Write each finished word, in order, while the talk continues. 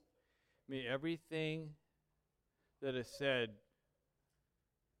May everything that is said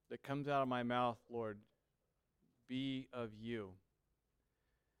that comes out of my mouth, Lord, be of you.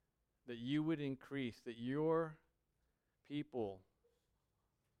 That you would increase, that your people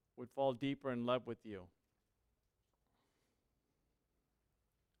would fall deeper in love with you.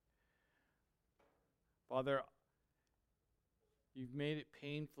 Father, you've made it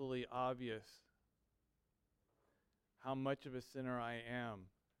painfully obvious how much of a sinner I am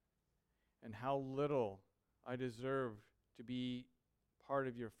and how little I deserve to be part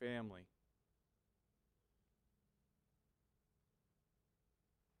of your family.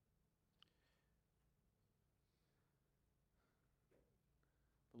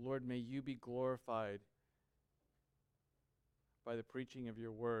 Lord, may you be glorified by the preaching of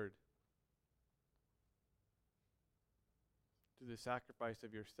your word, through the sacrifice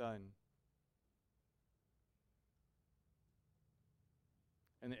of your Son,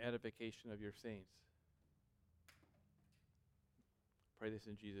 and the edification of your saints. Pray this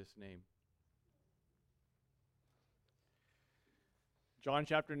in Jesus' name. John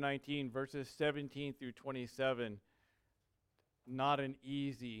chapter 19, verses 17 through 27. Not an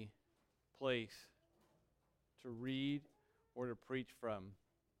easy place to read or to preach from.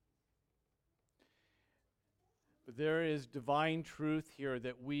 But there is divine truth here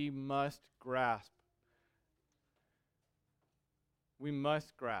that we must grasp. We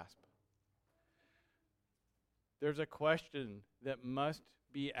must grasp. There's a question that must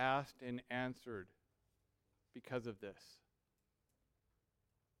be asked and answered because of this.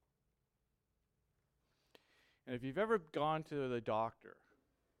 And if you've ever gone to the doctor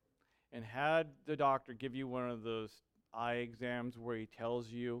and had the doctor give you one of those eye exams where he tells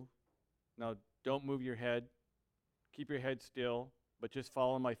you, now don't move your head, keep your head still, but just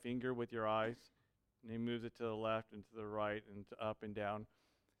follow my finger with your eyes. And he moves it to the left and to the right and to up and down.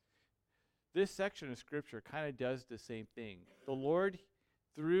 This section of Scripture kind of does the same thing. The Lord,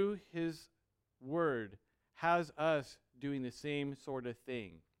 through His Word, has us doing the same sort of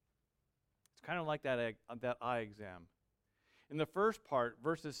thing. It's kind of like that eye exam. In the first part,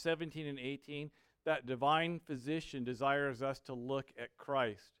 verses 17 and 18, that divine physician desires us to look at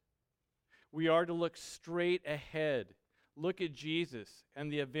Christ. We are to look straight ahead, look at Jesus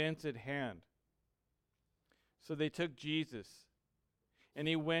and the events at hand. So they took Jesus, and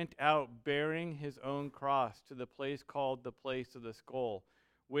he went out bearing his own cross to the place called the place of the skull,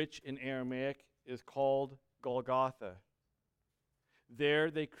 which in Aramaic is called Golgotha.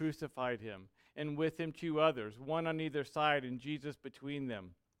 There they crucified him, and with him 2 others, one on either side and Jesus between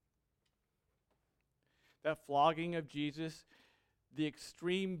them. That flogging of Jesus, the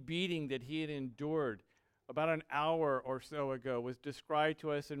extreme beating that he had endured about an hour or so ago, was described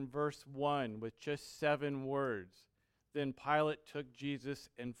to us in verse 1 with just 7 words. Then Pilate took Jesus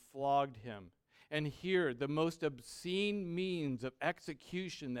and flogged him. And here, the most obscene means of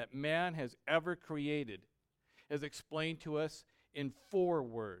execution that man has ever created is explained to us in 4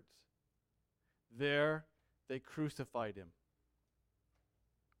 words. There they crucified him.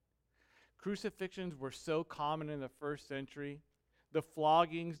 Crucifixions were so common in the first century, the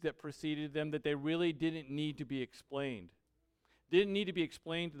floggings that preceded them, that they really didn't need to be explained. Didn't need to be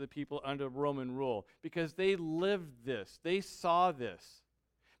explained to the people under Roman rule because they lived this. They saw this.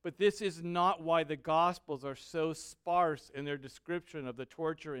 But this is not why the Gospels are so sparse in their description of the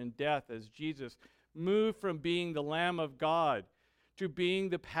torture and death as Jesus moved from being the Lamb of God to being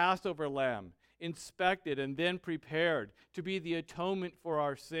the Passover lamb, inspected and then prepared to be the atonement for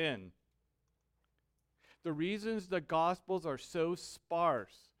our sin. The reasons the Gospels are so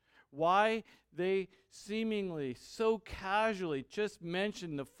sparse, why they seemingly so casually just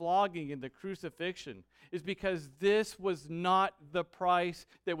mention the flogging and the crucifixion, is because this was not the price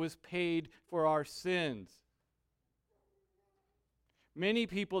that was paid for our sins. Many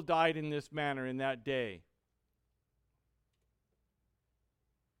people died in this manner in that day.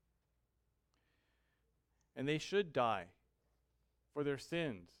 And they should die for their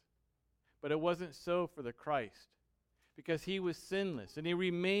sins. But it wasn't so for the Christ, because he was sinless, and he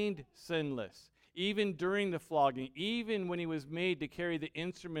remained sinless, even during the flogging, even when he was made to carry the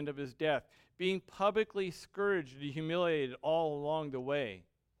instrument of his death, being publicly scourged and humiliated all along the way.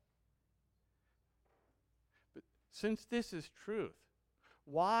 But since this is truth,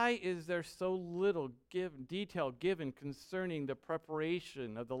 why is there so little detail given concerning the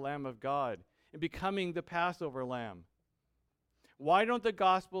preparation of the Lamb of God and becoming the Passover lamb? Why don't the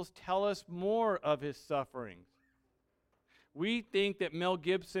Gospels tell us more of his sufferings? We think that Mel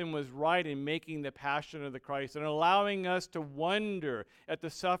Gibson was right in making the Passion of the Christ and allowing us to wonder at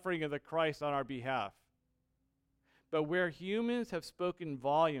the suffering of the Christ on our behalf. But where humans have spoken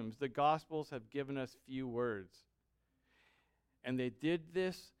volumes, the Gospels have given us few words. And they did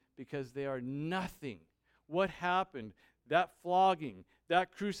this because they are nothing. What happened, that flogging,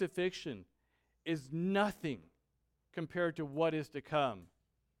 that crucifixion, is nothing compared to what is to come.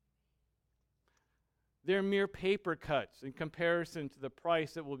 They're mere paper cuts in comparison to the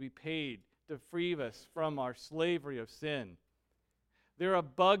price that will be paid to free us from our slavery of sin. They're a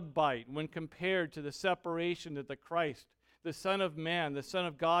bug bite when compared to the separation that the Christ, the Son of Man, the Son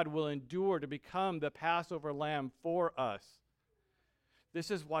of God, will endure to become the Passover lamb for us.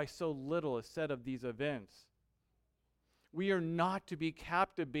 This is why so little is said of these events. We are not to be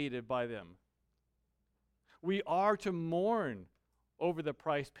captivated by them. We are to mourn over the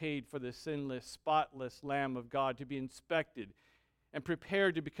price paid for the sinless, spotless Lamb of God to be inspected and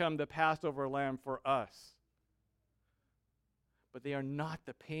prepared to become the Passover lamb for us. But they are not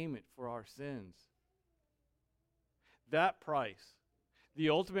the payment for our sins. That price, the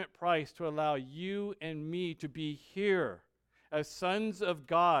ultimate price to allow you and me to be here as sons of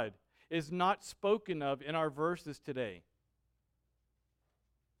God, is not spoken of in our verses today.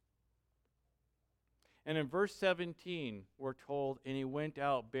 And in verse 17, we're told, and he went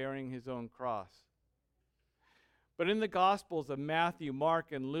out bearing his own cross. But in the Gospels of Matthew,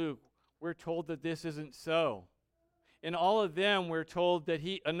 Mark, and Luke, we're told that this isn't so. In all of them, we're told that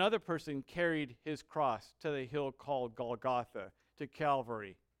another person carried his cross to the hill called Golgotha, to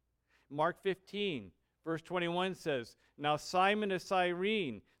Calvary. Mark 15, verse 21 says, Now Simon of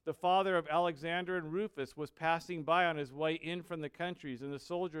Cyrene, the father of Alexander and Rufus, was passing by on his way in from the countries, and the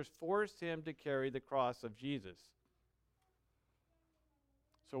soldiers forced him to carry the cross of Jesus.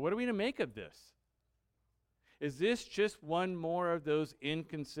 So what are we to make of this? Is this just one more of those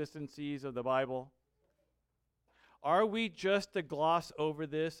inconsistencies of the Bible? Are we just to gloss over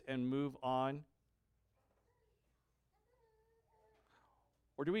this and move on?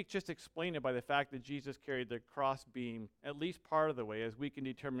 Or do we just explain it by the fact that Jesus carried the crossbeam at least part of the way, as we can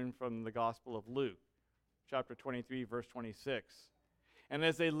determine from the Gospel of Luke, chapter 23, verse 26? And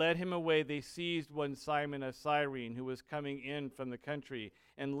as they led him away, they seized one Simon of Cyrene, who was coming in from the country,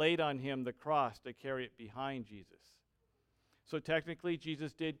 and laid on him the cross to carry it behind Jesus. So technically,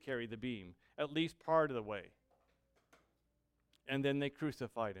 Jesus did carry the beam, at least part of the way. And then they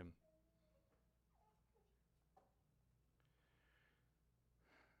crucified him.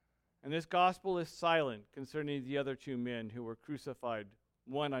 And this gospel is silent concerning the other two men who were crucified,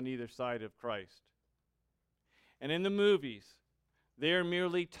 one on either side of Christ. And in the movies, they are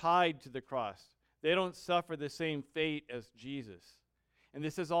merely tied to the cross. They don't suffer the same fate as Jesus. And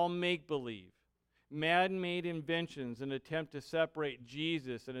this is all make-believe, man-made inventions in an attempt to separate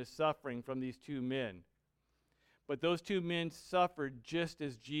Jesus and his suffering from these two men. But those two men suffered just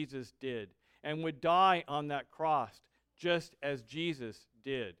as Jesus did, and would die on that cross just as Jesus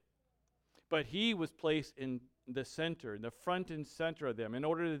did. But he was placed in the center, in the front and center of them, in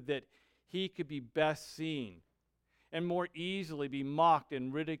order that he could be best seen and more easily be mocked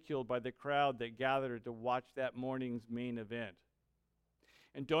and ridiculed by the crowd that gathered to watch that morning's main event.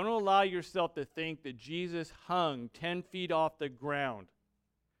 And don't allow yourself to think that Jesus hung 10 feet off the ground.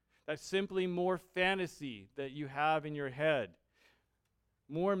 That's simply more fantasy that you have in your head.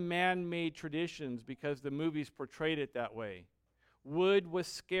 More man-made traditions because the movies portrayed it that way. Wood was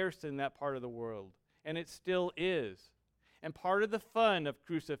scarce in that part of the world, and it still is. And part of the fun of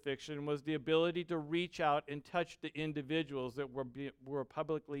crucifixion was the ability to reach out and touch the individuals that were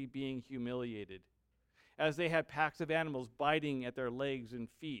publicly being humiliated, as they had packs of animals biting at their legs and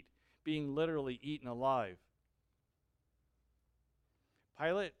feet, being literally eaten alive.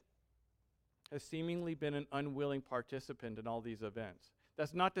 Pilate has seemingly been an unwilling participant in all these events.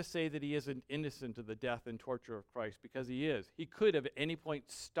 That's not to say that he isn't innocent of the death and torture of Christ, because he is. He could have at any point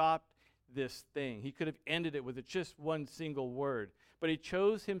stopped this thing. He could have ended it with just one single word. But he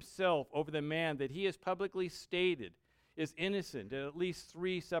chose himself over the man that he has publicly stated is innocent at least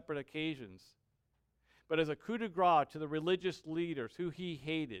 3 separate occasions. But as a coup de grace to the religious leaders who he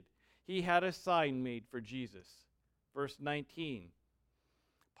hated, he had a sign made for Jesus. Verse 19.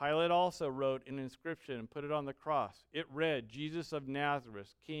 Pilate also wrote an inscription and put it on the cross. It read, Jesus of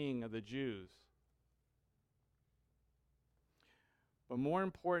Nazareth, King of the Jews. But more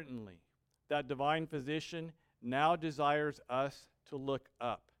importantly, that divine physician now desires us to look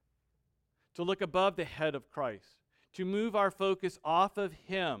up, to look above the head of Christ, to move our focus off of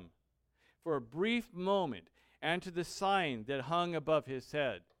him for a brief moment and to the sign that hung above his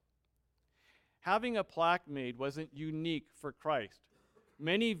head. Having a plaque made wasn't unique for Christ.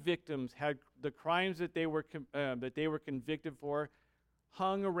 Many victims had the crimes that they were convicted for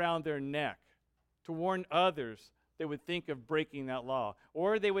hung around their neck to warn others they would think of breaking that law.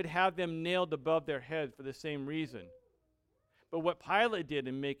 Or they would have them nailed above their head for the same reason. But what Pilate did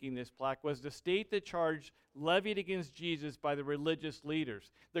in making this plaque was to state the charge levied against Jesus by the religious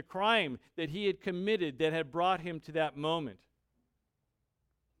leaders, the crime that he had committed that had brought him to that moment.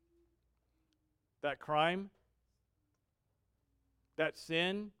 That crime, that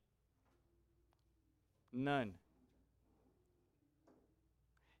sin, none.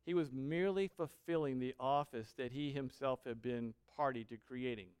 He was merely fulfilling the office that he himself had been party to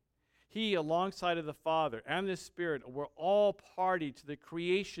creating. He, alongside of the Father and the Spirit, were all party to the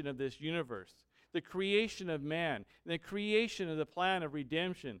creation of this universe, the creation of man, and the creation of the plan of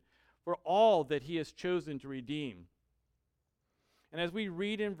redemption for all that he has chosen to redeem. And as we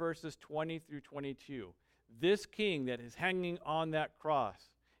read in verses 20 through 22, this king that is hanging on that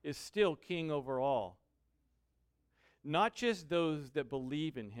cross is still king over all. Not just those that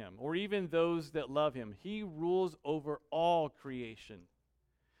believe in him, or even those that love him. He rules over all creation.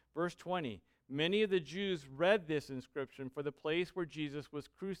 Verse 20, many of the Jews read this inscription, for the place where Jesus was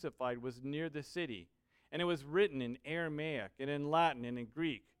crucified was near the city, and it was written in Aramaic and in Latin and in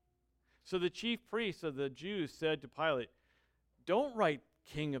Greek. So the chief priests of the Jews said to Pilate, "Don't write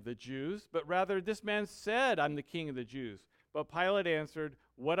King of the Jews, but rather this man said, 'I'm the King of the Jews.' But Pilate answered,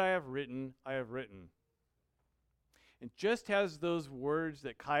 'What I have written, I have written.'" And just as those words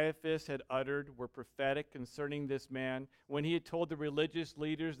that Caiaphas had uttered were prophetic concerning this man, when he had told the religious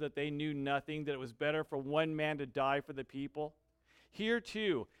leaders that they knew nothing, that it was better for one man to die for the people, here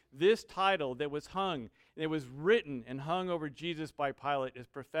too, this title that was hung, and it was written and hung over Jesus by Pilate, is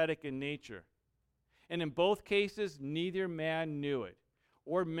prophetic in nature. And in both cases, neither man knew it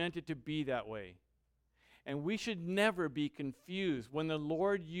or meant it to be that way. And we should never be confused when the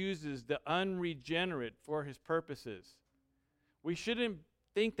Lord uses the unregenerate for his purposes. We shouldn't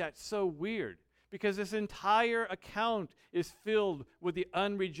think that's so weird, because this entire account is filled with the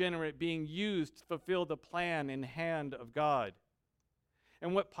unregenerate being used to fulfill the plan and hand of God.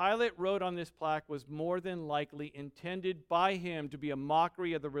 And what Pilate wrote on this plaque was more than likely intended by him to be a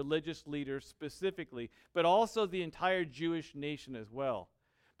mockery of the religious leaders specifically, but also the entire Jewish nation as well.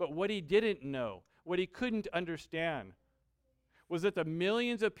 But what he didn't know, what he couldn't understand, was that the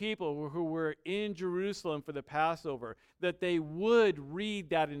millions of people who were in Jerusalem for the Passover, that they would read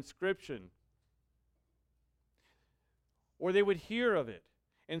that inscription, or they would hear of it.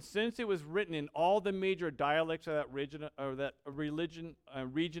 And since it was written in all the major dialects of that region,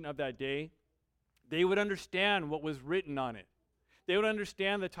 region of that day, they would understand what was written on it. They would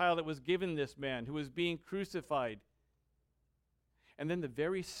understand the title that was given this man who was being crucified. And then the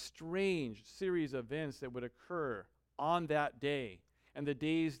very strange series of events that would occur on that day and the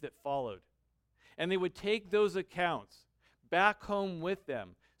days that followed. And they would take those accounts back home with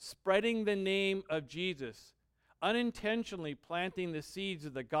them, spreading the name of Jesus, unintentionally planting the seeds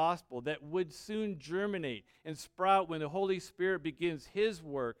of the gospel that would soon germinate and sprout when the Holy Spirit begins his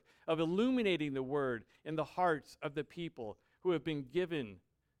work of illuminating the word in the hearts of the people who have been given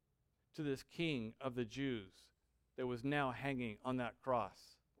to this King of the Jews that was now hanging on that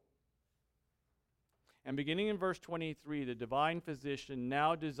cross. And beginning in verse 23, the divine physician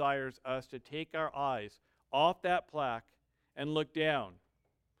now desires us to take our eyes off that plaque and look down,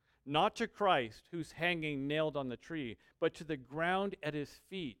 not to Christ who's hanging nailed on the tree, but to the ground at his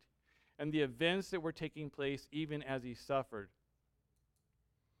feet and the events that were taking place even as he suffered.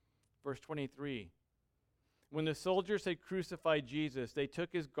 Verse 23, when the soldiers had crucified Jesus, they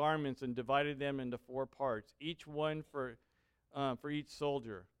took his garments and divided them into 4 parts, each one for each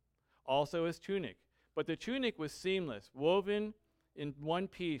soldier. Also his tunic. But the tunic was seamless, woven in one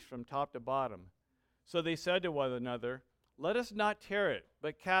piece from top to bottom. So they said to one another, "Let us not tear it,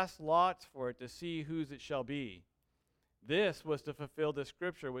 but cast lots for it to see whose it shall be." This was to fulfill the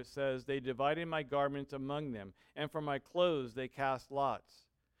scripture which says, "They divided my garments among them, and for my clothes they cast lots."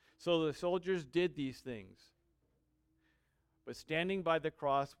 So the soldiers did these things. But standing by the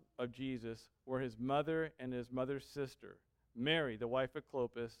cross of Jesus were his mother and his mother's sister, Mary, the wife of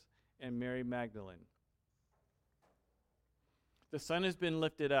Clopas, and Mary Magdalene. The Son has been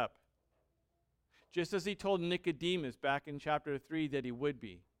lifted up, just as he told Nicodemus back in chapter 3 that he would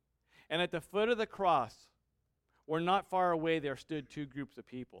be. And at the foot of the cross, or not far away, there stood 2 groups of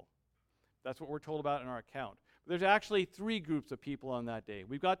people. That's what we're told about in our account. There's actually 3 groups of people on that day.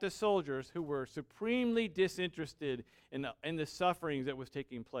 We've got the soldiers who were supremely disinterested in the sufferings that was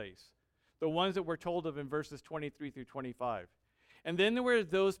taking place, the ones that we're told of in verses 23 through 25. And then there were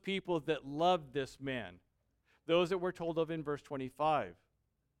those people that loved this man, those that we're told of in verse 25.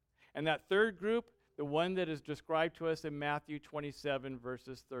 And that third group, the one that is described to us in Matthew 27,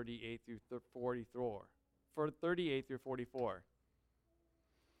 verses 38 through 44. 38 through 44.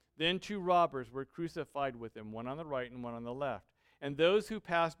 Then 2 robbers were crucified with him, one on the right and one on the left. And those who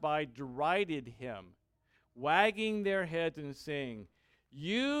passed by derided him, wagging their heads and saying,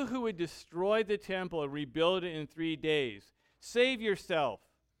 "You who would destroy the temple and rebuild it in 3 days, save yourself."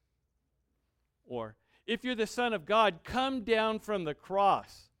 Or, "If you're the Son of God, come down from the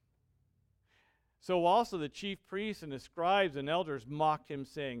cross." So also the chief priests and the scribes and elders mocked him,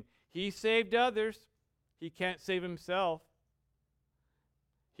 saying, "He saved others. He can't save himself.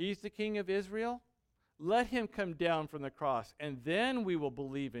 He's the King of Israel. Let him come down from the cross, and then we will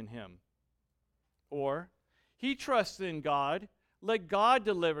believe in him." Or, "He trusts in God. Let God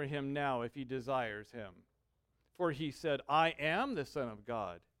deliver him now if he desires him. For he said, 'I am the Son of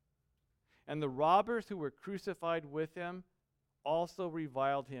God.'" And the robbers who were crucified with him also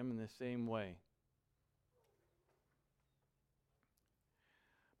reviled him in the same way.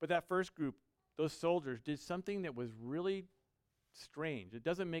 But that first group, those soldiers, did something that was really strange. It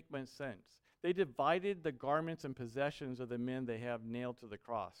doesn't make much sense. They divided the garments and possessions of the men they have nailed to the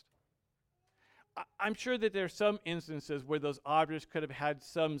cross. I'm sure that there are some instances where those objects could have had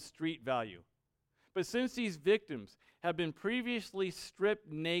some street value. But since these victims have been previously stripped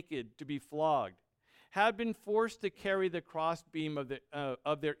naked to be flogged, had been forced to carry the crossbeam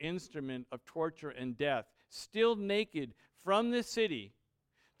of their instrument of torture and death, still naked from the city,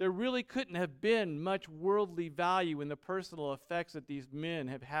 there really couldn't have been much worldly value in the personal effects that these men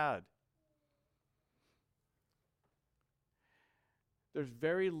have had. There's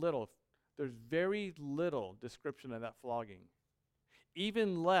very little description of that flogging,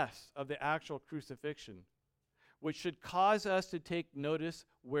 even less of the actual crucifixion, which should cause us to take notice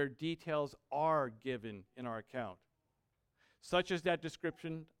where details are given in our account, such as that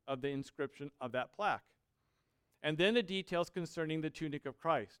description of the inscription of that plaque, and then the details concerning the tunic of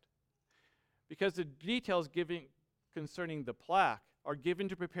Christ. Because the details given concerning the plaque are given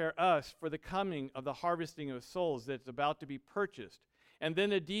to prepare us for the coming of the harvesting of souls that's about to be purchased. And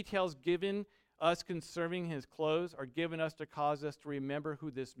then the details given us concerning his clothes are given us to cause us to remember who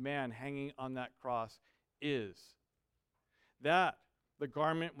this man hanging on that cross is. That the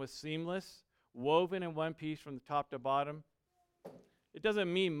garment was seamless, woven in one piece from the top to bottom, it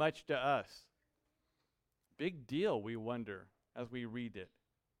doesn't mean much to us. Big deal, we wonder, as we read it.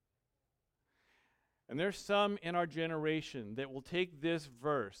 And there's some in our generation that will take this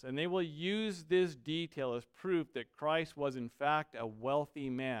verse and they will use this detail as proof that Christ was in fact a wealthy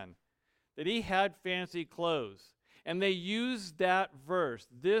man, that he had fancy clothes. And they use that verse,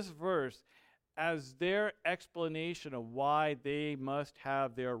 this verse, as their explanation of why they must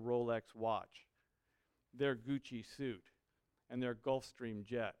have their Rolex watch, their Gucci suit, and their Gulfstream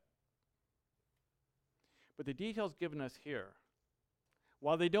jet. But the details given us here,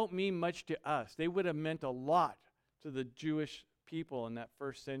 while they don't mean much to us, they would have meant a lot to the Jewish people in that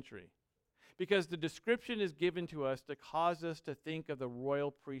first century. Because the description is given to us to cause us to think of the royal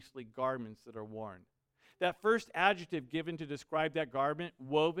priestly garments that are worn. That first adjective given to describe that garment,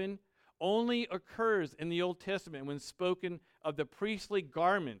 woven, only occurs in the Old Testament when spoken of the priestly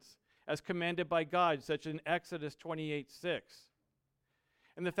garments as commanded by God, such as in Exodus 28:6.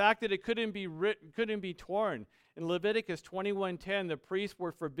 And the fact that it couldn't be torn. In Leviticus 21:10, the priests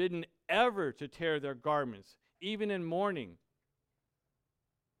were forbidden ever to tear their garments, even in mourning.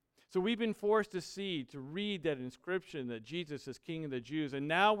 So we've been forced to read that inscription that Jesus is King of the Jews. And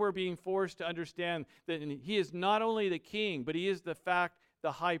now we're being forced to understand that he is not only the king, but he is the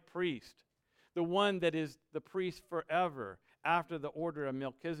high priest, the one that is the priest forever after the order of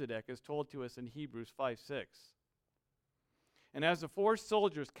Melchizedek, as told to us in Hebrews 5:6. And as the 4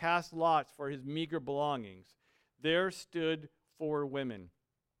 soldiers cast lots for his meager belongings, there stood 4 women,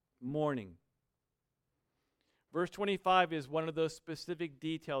 mourning. Verse 25 is one of those specific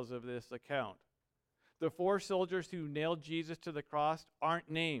details of this account. The 4 soldiers who nailed Jesus to the cross aren't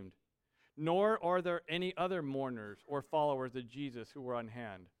named, nor are there any other mourners or followers of Jesus who were on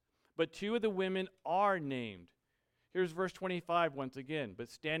hand. But 2 of the women are named. Here's verse 25 once again. But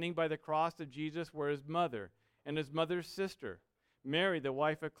standing by the cross of Jesus were his mother and his mother's sister, Mary, the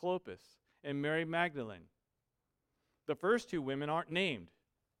wife of Clopas, and Mary Magdalene. The first 2 women aren't named.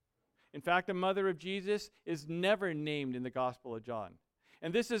 In fact, the mother of Jesus is never named in the Gospel of John.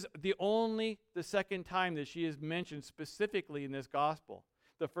 And this is the second time that she is mentioned specifically in this gospel.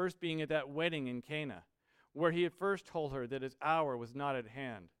 The first being at that wedding in Cana, where he had first told her that his hour was not at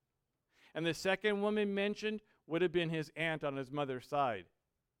hand. And the second woman mentioned would have been his aunt on his mother's side.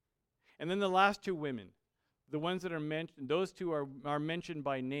 And then the last 2 women, the ones that are mentioned, those 2 are mentioned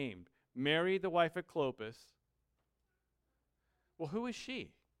by name. Mary, the wife of Clopas. Well, who is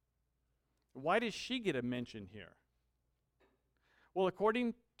she? Why does she get a mention here? Well,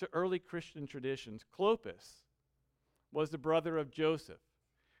 according to early Christian traditions, Clopas was the brother of Joseph,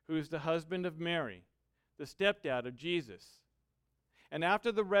 who is the husband of Mary, the stepdad of Jesus. And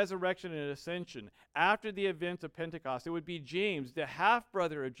after the resurrection and ascension, after the events of Pentecost, it would be James, the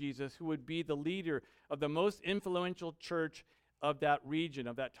half-brother of Jesus, who would be the leader of the most influential church of that region,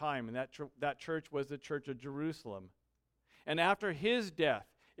 of that time. And that church was the Church of Jerusalem. And after his death,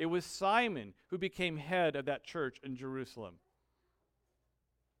 it was Simon who became head of that church in Jerusalem.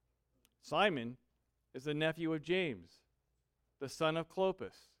 Simon is the nephew of James, the son of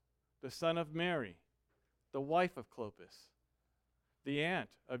Clopas, the son of Mary, the wife of Clopas, the aunt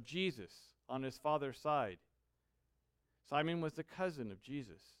of Jesus on his father's side. Simon was the cousin of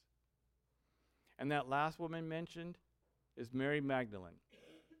Jesus. And that last woman mentioned is Mary Magdalene.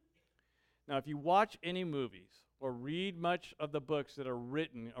 Now, if you watch any movies or read much of the books that are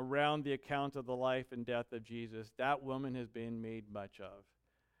written around the account of the life and death of Jesus, that woman has been made much of.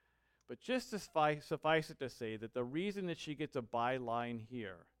 But just to suffice it to say that the reason that she gets a byline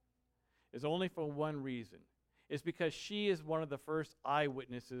here is only for one reason. It's because she is one of the first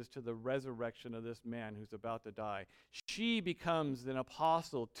eyewitnesses to the resurrection of this man who's about to die. She becomes an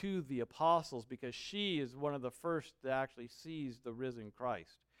apostle to the apostles because she is one of the first that actually sees the risen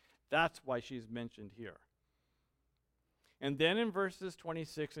Christ. That's why she's mentioned here. And then in verses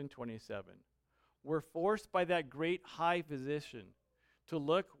 26 and 27, we're forced by that great high physician to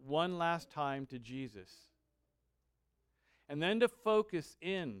look one last time to Jesus, and then to focus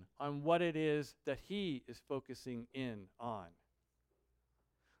in on what it is that he is focusing in on.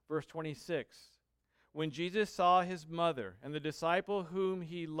 Verse 26, when Jesus saw his mother and the disciple whom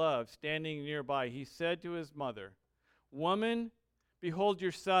he loved standing nearby, he said to his mother, "Woman, behold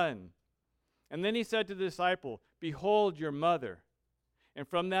your son." And then he said to the disciple, "Behold your mother." And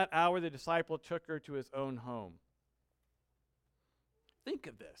from that hour the disciple took her to his own home. Think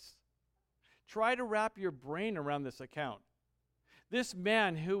of this. Try to wrap your brain around this account. This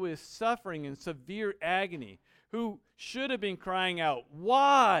man who is suffering in severe agony, who should have been crying out,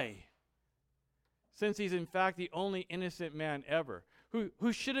 "Why?" Since he's in fact the only innocent man ever,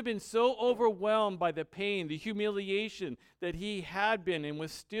 who should have been so overwhelmed by the pain, the humiliation that he had been and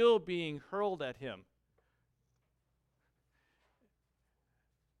was still being hurled at him.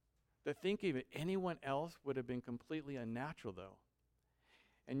 The thinking of anyone else would have been completely unnatural, though.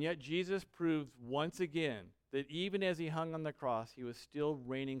 And yet Jesus proves once again that even as he hung on the cross, he was still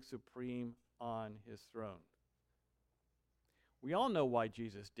reigning supreme on his throne. We all know why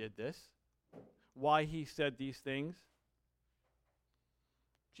Jesus did this, why he said these things.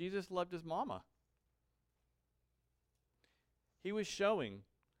 Jesus loved his mama. He was showing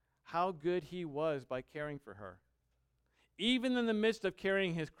how good he was by caring for her, even in the midst of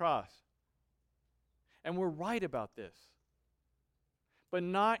carrying his cross. And we're right about this, but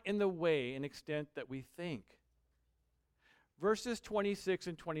not in the way and extent that we think. Verses 26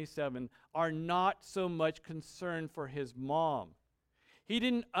 and 27 are not so much concerned for his mom. He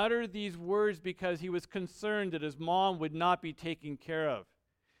didn't utter these words because he was concerned that his mom would not be taken care of.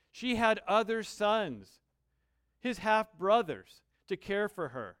 She had other sons, his half-brothers, to care for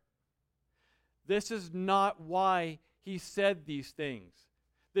her. This is not why he said these things.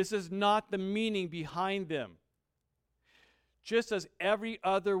 This is not the meaning behind them. Just as every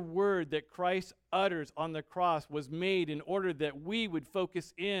other word that Christ utters on the cross was made in order that we would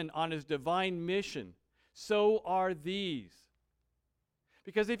focus in on his divine mission, so are these.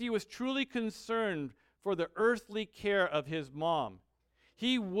 Because if he was truly concerned for the earthly care of his mom,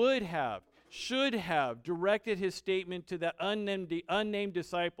 he would have, should have directed his statement to that unnamed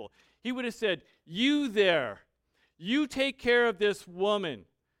disciple. He would have said, "You there, you take care of this woman.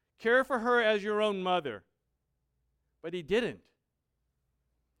 Care for her as your own mother." But he didn't.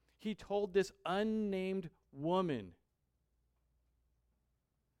 He told this unnamed woman,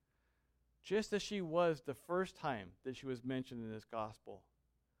 just as she was the first time that she was mentioned in this gospel,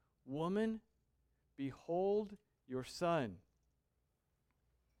 "Woman, behold your son."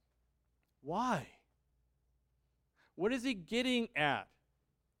 Why? What is he getting at?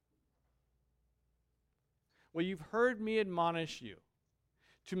 Well, you've heard me admonish you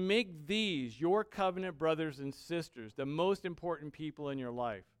to make these, your covenant brothers and sisters, the most important people in your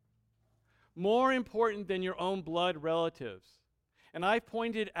life. More important than your own blood relatives. And I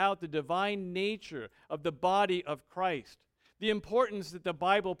pointed out the divine nature of the body of Christ, the importance that the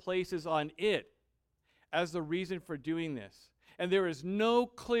Bible places on it as the reason for doing this. And there is no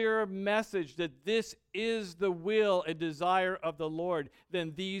clearer message that this is the will and desire of the Lord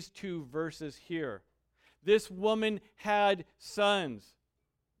than these two verses here. This woman had sons.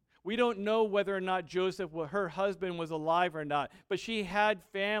 We don't know whether or not Joseph, her husband, was alive or not, but she had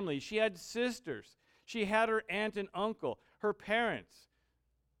family. She had sisters. She had her aunt and uncle, her parents.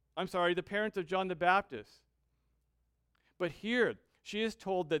 The parents of John the Baptist. But here, she is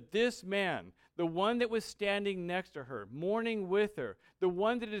told that this man, the one that was standing next to her, mourning with her, the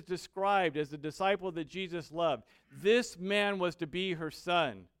one that is described as the disciple that Jesus loved, this man was to be her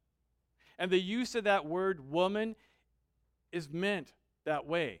son. And the use of that word woman is meant that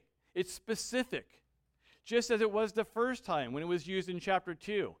way. It's specific, just as it was the first time when it was used in chapter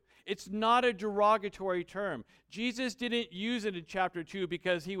 2. It's not a derogatory term. Jesus didn't use it in chapter 2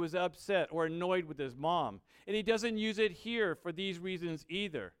 because he was upset or annoyed with his mom. And he doesn't use it here for these reasons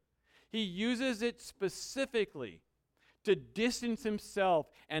either. He uses it specifically to distance himself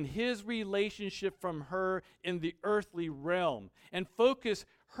and his relationship from her in the earthly realm and focus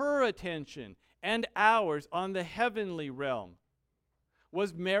her attention and ours on the heavenly realm.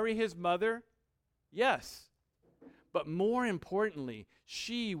 Was Mary his mother? Yes. But more importantly,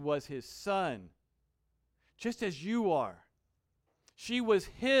 she was his son, just as you are. She was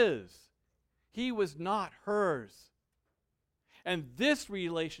his. He was not hers. And this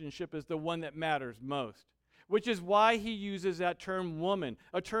relationship is the one that matters most, which is why he uses that term woman,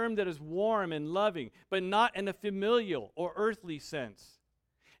 a term that is warm and loving, but not in a familial or earthly sense.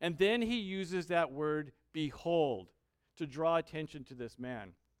 And then he uses that word behold to draw attention to this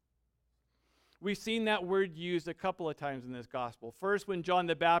man. We've seen that word used a couple of times in this gospel. First, when John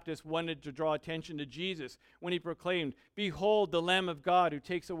the Baptist wanted to draw attention to Jesus, when he proclaimed, "Behold the Lamb of God who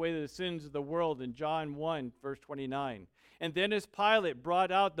takes away the sins of the world," in John 1, verse 29. And then as Pilate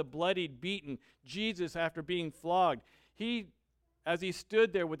brought out the bloodied, beaten Jesus after being flogged, as he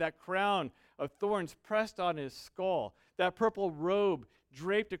stood there with that crown of thorns pressed on his skull, that purple robe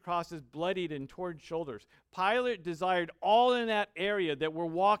draped across his bloodied and torn shoulders, Pilate desired all in that area that were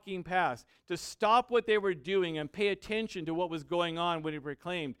walking past to stop what they were doing and pay attention to what was going on when he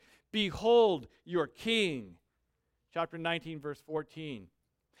proclaimed, "Behold your king." Chapter 19, verse 14.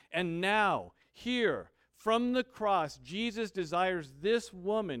 And now, here, from the cross, Jesus desires this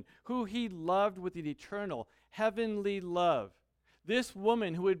woman who he loved with an eternal, heavenly love. This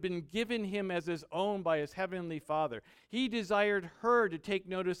woman who had been given him as his own by his heavenly Father. He desired her to take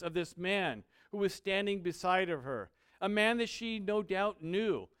notice of this man who was standing beside of her, a man that she no doubt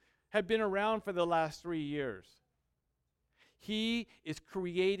knew, had been around for the last 3 years. He is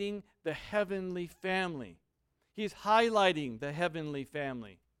creating the heavenly family. He's highlighting the heavenly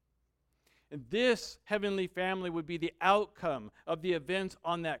family. And this heavenly family would be the outcome of the events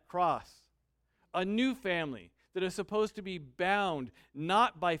on that cross. A new family that is supposed to be bound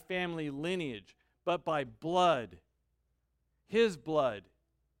not by family lineage, but by blood. His blood.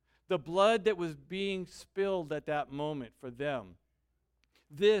 The blood that was being spilled at that moment for them.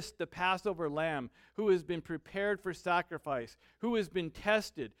 This, the Passover lamb, who has been prepared for sacrifice, who has been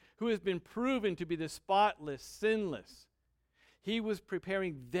tested, who has been proven to be the spotless, sinless. He was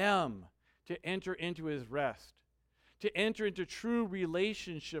preparing them to enter into his rest, to enter into true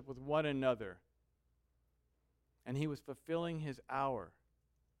relationship with one another. And he was fulfilling his hour.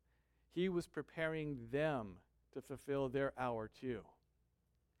 He was preparing them to fulfill their hour too.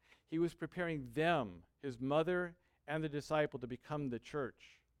 He was preparing them, his mother and the disciple, to become the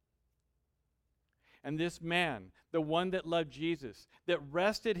church. And this man, the one that loved Jesus, that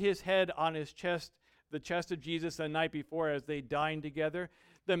rested his head on his chest, the chest of Jesus the night before as they dined together,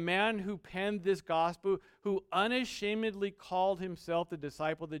 the man who penned this gospel, who unashamedly called himself the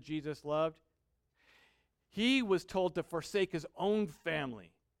disciple that Jesus loved, he was told to forsake his own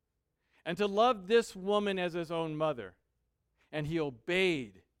family and to love this woman as his own mother. And he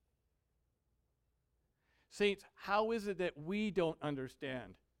obeyed. Saints, how is it that we don't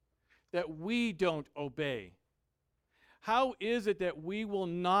understand? That we don't obey? How is it that we will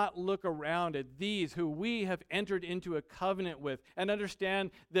not look around at these who we have entered into a covenant with and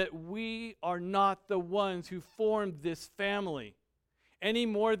understand that we are not the ones who formed this family any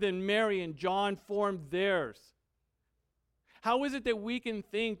more than Mary and John formed theirs? How is it that we can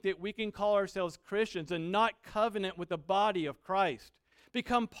think that we can call ourselves Christians and not covenant with the body of Christ,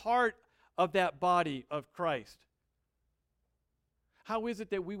 become part of that body of Christ? How is it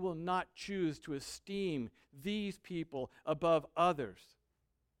that we will not choose to esteem these people above others?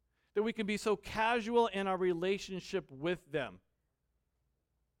 That we can be so casual in our relationship with them?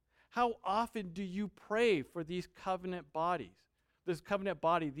 How often do you pray for these covenant bodies? This covenant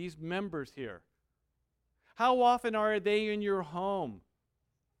body, these members here. How often are they in your home?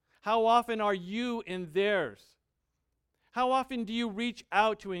 How often are you in theirs? How often do you reach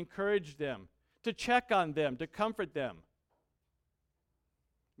out to encourage them, to check on them, to comfort them?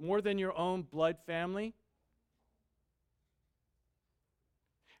 more than your own blood family?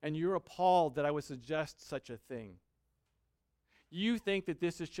 And you're appalled that I would suggest such a thing. You think that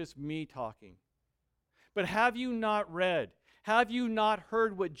this is just me talking. But have you not read? Have you not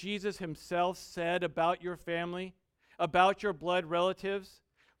heard what Jesus himself said about your family, about your blood relatives?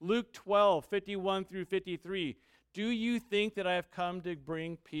 Luke 12, 51 through 53. Do you think that I have come to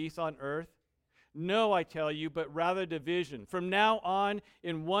bring peace on earth? No, I tell you, but rather division. From now on,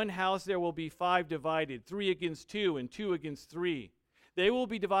 in one house there will be 5 divided, 3 against 2 and 2 against 3. They will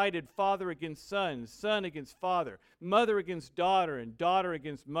be divided, father against son, son against father, mother against daughter, and daughter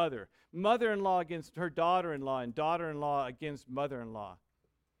against mother, mother-in-law against her daughter-in-law, and daughter-in-law against mother-in-law.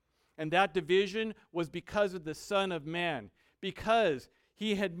 And that division was because of the Son of Man, because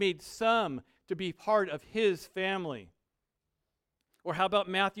he had made some to be part of his family. Or how about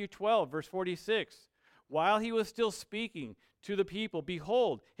Matthew 12, verse 46? While he was still speaking to the people,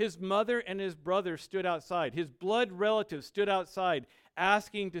 behold, his mother and his brother stood outside. His blood relatives stood outside,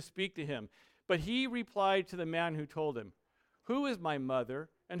 asking to speak to him. But he replied to the man who told him, "Who is my mother,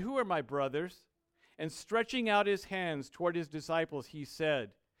 and who are my brothers?" And stretching out his hands toward his disciples, he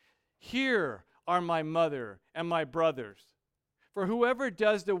said, "Here are my mother and my brothers. For whoever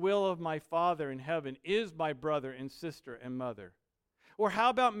does the will of my Father in heaven is my brother and sister and mother." Or how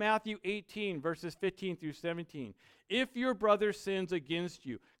about Matthew 18, verses 15 through 17? If your brother sins against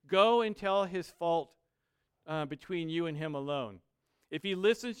you, go and tell his fault between you and him alone. If he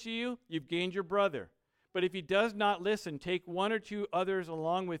listens to you, you've gained your brother. But if he does not listen, take 1 or 2 others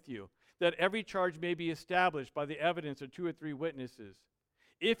along with you, that every charge may be established by the evidence of 2 or 3 witnesses.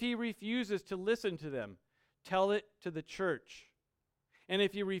 If he refuses to listen to them, tell it to the church. And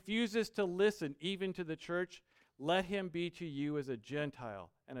if he refuses to listen even to the church, let him be to you as a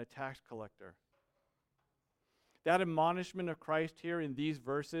Gentile and a tax collector. That admonishment of Christ here in these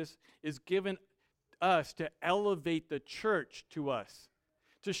verses is given us to elevate the church to us,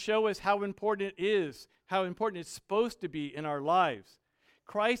 to show us how important it is, how important it's supposed to be in our lives.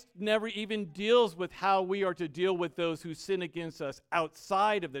 Christ never even deals with how we are to deal with those who sin against us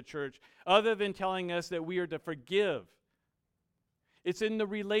outside of the church, other than telling us that we are to forgive. It's in the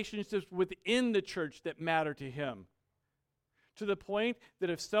relationships within the church that matter to him. To the point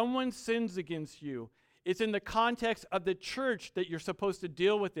that if someone sins against you, it's in the context of the church that you're supposed to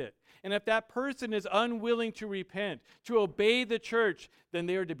deal with it. And if that person is unwilling to repent, to obey the church, then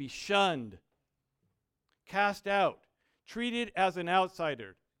they are to be shunned, cast out, treated as an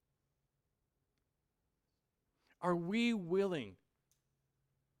outsider. Are we willing?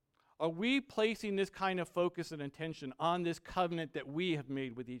 Are we placing this kind of focus and attention on this covenant that we have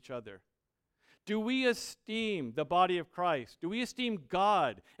made with each other? Do we esteem the body of Christ? Do we esteem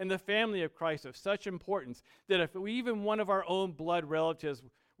God and the family of Christ of such importance that if even one of our own blood relatives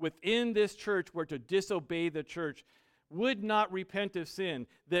within this church were to disobey the church, would not repent of sin,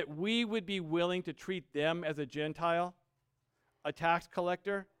 that we would be willing to treat them as a Gentile, a tax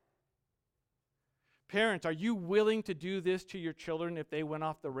collector? Parents, are you willing to do this to your children if they went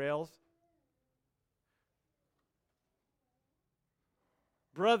off the rails?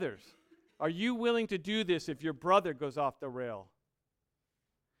 Brothers, are you willing to do this if your brother goes off the rail?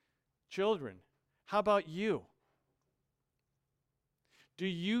 Children, how about you? Do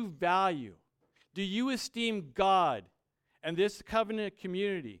you value, do you esteem God and this covenant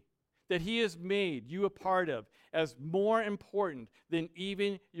community that he has made you a part of as more important than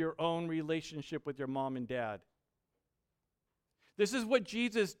even your own relationship with your mom and dad? This is what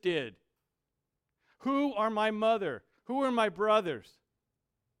Jesus did. Who are my mother? Who are my brothers?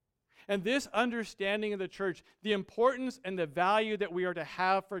 And this understanding of the church, the importance and the value that we are to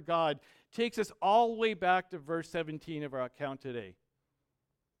have for God, takes us all the way back to verse 17 of our account today.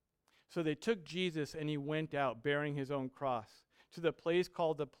 So they took Jesus and he went out bearing his own cross to the place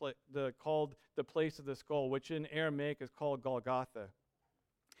called the place of the skull, which in Aramaic is called Golgotha.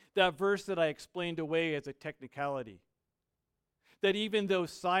 That verse that I explained away as a technicality. That even though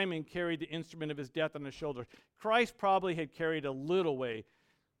Simon carried the instrument of his death on his shoulder, Christ probably had carried a little way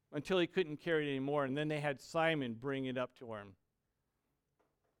until he couldn't carry it anymore, and then they had Simon bring it up to him.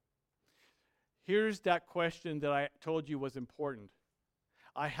 Here's that question that I told you was important.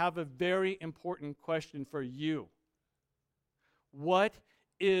 I have a very important question for you. What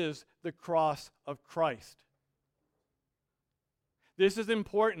is the cross of Christ? This is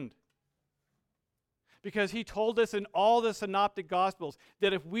important because he told us in all the synoptic gospels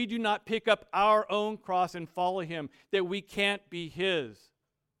that if we do not pick up our own cross and follow him, that we can't be his.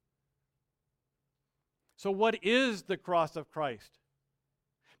 So what is the cross of Christ?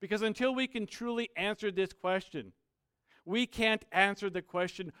 Because until we can truly answer this question, We can't answer the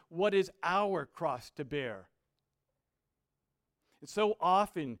question, what is our cross to bear? And so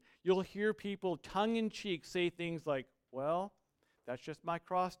often you'll hear people tongue-in-cheek say things like, well, that's just my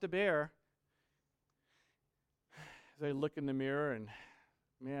cross to bear. As I look in the mirror and,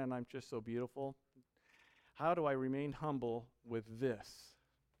 man, I'm just so beautiful. How do I remain humble with this?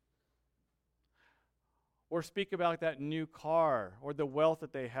 Or speak about that new car or the wealth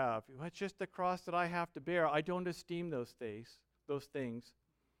that they have. Well, it's just the cross that I have to bear. I don't esteem those things.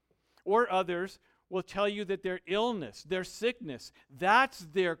 Or others will tell you that their illness, their sickness, that's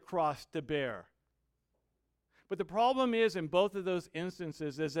their cross to bear. But the problem is, in both of those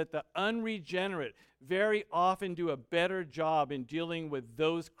instances, is that the unregenerate very often do a better job in dealing with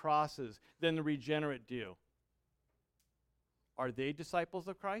those crosses than the regenerate do. Are they disciples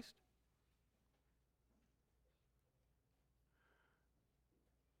of Christ?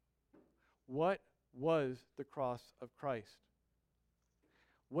 What was the cross of Christ?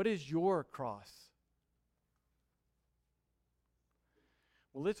 What is your cross?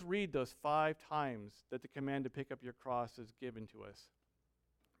 Well, let's read those 5 times that the command to pick up your cross is given to us.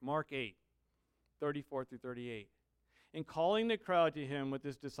 Mark 8, 34 through 38. In calling the crowd to him with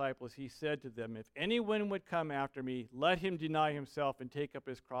his disciples, he said to them, if anyone would come after me, let him deny himself and take up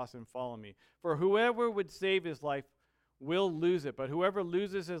his cross and follow me. For whoever would save his life will lose it, but whoever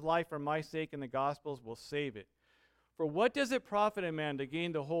loses his life for my sake and the gospel's will save it. For what does it profit a man to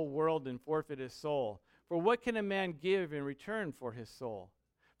gain the whole world and forfeit his soul? For what can a man give in return for his soul?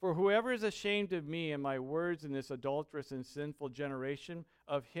 For whoever is ashamed of me and my words in this adulterous and sinful generation,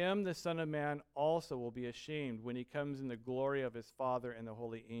 of him the Son of Man also will be ashamed when he comes in the glory of his Father and the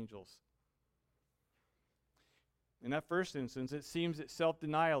holy angels. In that first instance, it seems that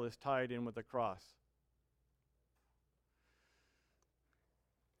self-denial is tied in with the cross.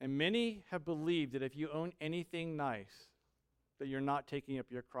 And many have believed that if you own anything nice, that you're not taking up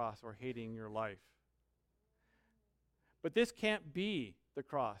your cross or hating your life. But this can't be the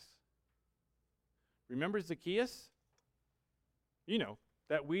cross. Remember Zacchaeus? You know,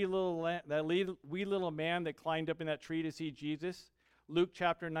 that wee little man that climbed up in that tree to see Jesus. Luke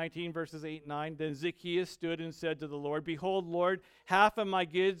chapter 19, verses 8 and 9. Then Zacchaeus stood and said to the Lord, behold, Lord, half of my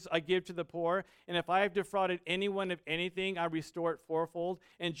goods I give to the poor, and if I have defrauded anyone of anything, I restore it fourfold.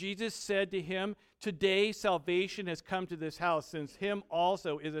 And Jesus said to him, today salvation has come to this house, since him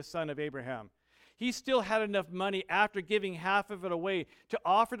also is a son of Abraham. He still had enough money after giving half of it away to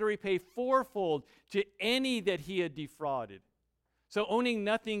offer to repay fourfold to any that he had defrauded. So owning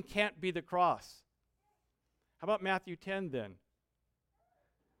nothing can't be the cross. How about Matthew 10 then?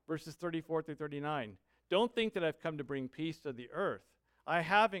 Verses 34 through 39. Don't think that I've come to bring peace to the earth. I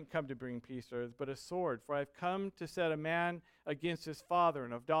haven't come to bring peace to earth, but a sword. For I've come to set a man against his father,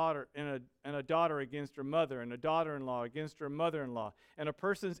 and a daughter against her mother, and a daughter-in-law against her mother-in-law. And a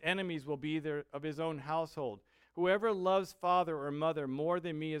person's enemies will be there of his own household. Whoever loves father or mother more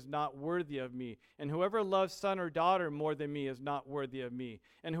than me is not worthy of me. And whoever loves son or daughter more than me is not worthy of me.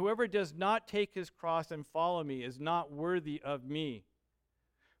 And whoever does not take his cross and follow me is not worthy of me.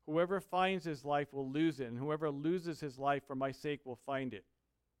 Whoever finds his life will lose it, and whoever loses his life for my sake will find it.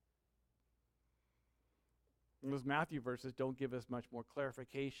 And those Matthew verses don't give us much more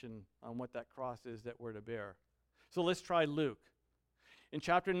clarification on what that cross is that we're to bear. So let's try Luke. In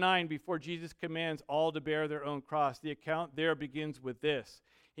chapter 9, before Jesus commands all to bear their own cross, the account there begins with this.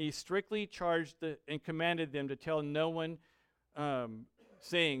 He strictly charged and commanded them to tell no one,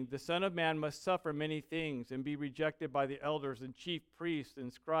 saying, the Son of Man must suffer many things and be rejected by the elders and chief priests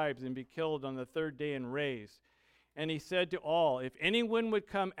and scribes and be killed on the third day and raised. And he said to all, if anyone would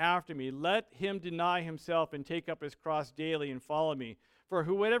come after me, let him deny himself and take up his cross daily and follow me. For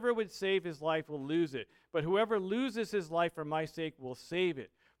whoever would save his life will lose it, but whoever loses his life for my sake will save it.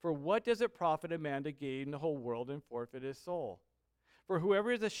 For what does it profit a man to gain the whole world and forfeit his soul? For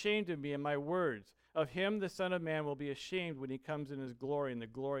whoever is ashamed of me and my words, of him the Son of Man will be ashamed when he comes in his glory and the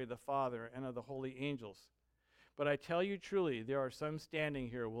glory of the Father and of the holy angels. But I tell you truly, there are some standing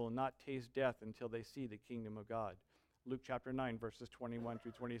here who will not taste death until they see the kingdom of God. Luke chapter 9, verses 21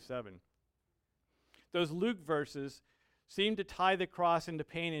 through 27. Those Luke verses seem to tie the cross into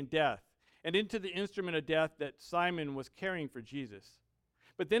pain and death, and into the instrument of death that Simon was carrying for Jesus.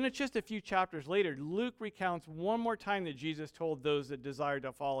 But then it's just a few chapters later, Luke recounts one more time that Jesus told those that desired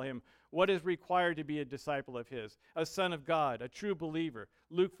to follow him what is required to be a disciple of his, a son of God, a true believer.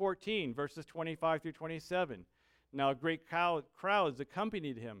 Luke 14, verses 25 through 27. Now great crowds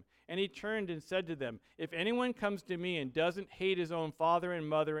accompanied him, and he turned and said to them, if anyone comes to me and doesn't hate his own father and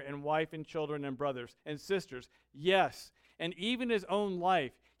mother and wife and children and brothers and sisters, yes, and even his own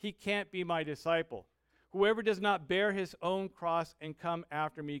life, he can't be my disciple. Whoever does not bear his own cross and come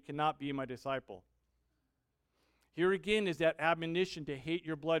after me cannot be my disciple. Here again is that admonition to hate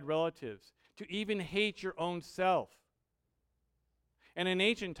your blood relatives, to even hate your own self. And in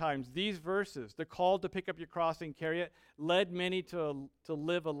ancient times, these verses, the call to pick up your cross and carry it, led many to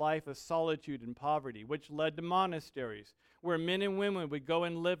live a life of solitude and poverty, which led to monasteries, where men and women would go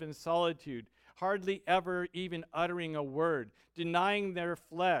and live in solitude, hardly ever even uttering a word, denying their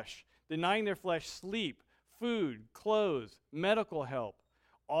flesh sleep, food, clothes, medical help,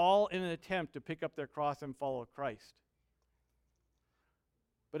 all in an attempt to pick up their cross and follow Christ.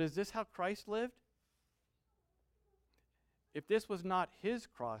 But is this how Christ lived? If this was not his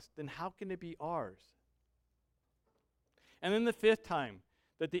cross, then how can it be ours? And then the fifth time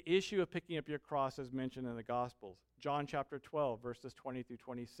that the issue of picking up your cross is mentioned in the Gospels, John chapter 12, verses 20 through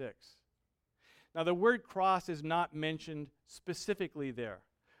 26. Now, the word cross is not mentioned specifically there,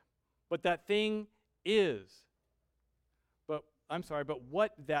 but that thing is. But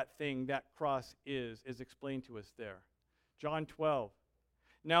what that thing, that cross is explained to us there. John 12.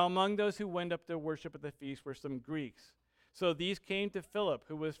 Now, among those who went up to worship at the feast were some Greeks. So these came to Philip,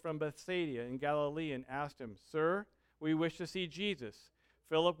 who was from Bethsaida in Galilee, and asked him, "Sir, we wish to see Jesus."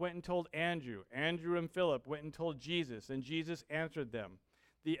 Philip went and told Andrew. Andrew and Philip went and told Jesus, and Jesus answered them,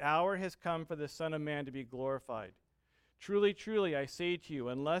 "The hour has come for the Son of Man to be glorified. Truly, truly, I say to you,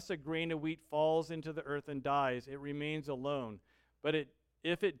 unless a grain of wheat falls into the earth and dies, it remains alone. But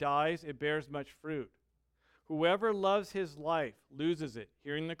if it dies, it bears much fruit. Whoever loves his life loses it."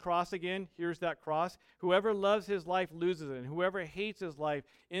 Hearing the cross again, here's that cross. Whoever loves his life loses it, and whoever hates his life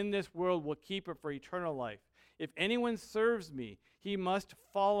in this world will keep it for eternal life. If anyone serves me, he must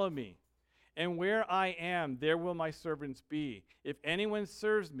follow me. And where I am, there will my servants be. If anyone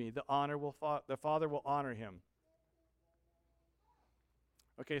serves me, the Father will honor him.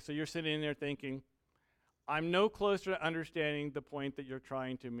 Okay, so you're sitting there thinking, I'm no closer to understanding the point that you're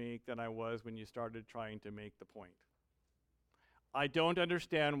trying to make than I was when you started trying to make the point. I don't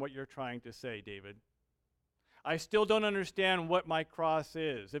understand what you're trying to say, David. I still don't understand what my cross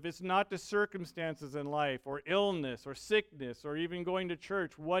is. If it's not the circumstances in life, or illness, or sickness, or even going to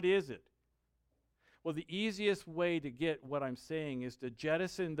church, what is it? Well, the easiest way to get what I'm saying is to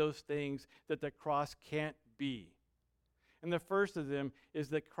jettison those things that the cross can't be. And the first of them is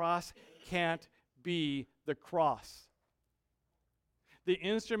the cross can't be the cross. The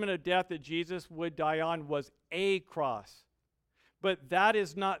instrument of death that Jesus would die on was a cross. But that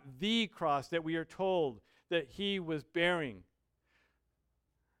is not the cross that we are told that he was bearing.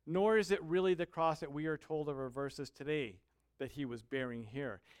 Nor is it really the cross that we are told of our verses today that he was bearing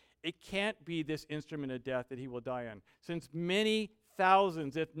here. It can't be this instrument of death that he will die on, since many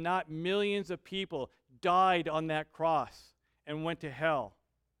thousands, if not millions of people died on that cross and went to hell.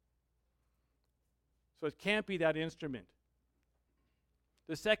 So it can't be that instrument.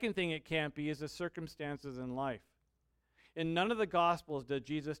 The second thing it can't be is the circumstances in life. In none of the Gospels does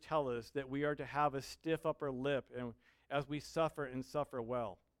Jesus tell us that we are to have a stiff upper lip and as we suffer and suffer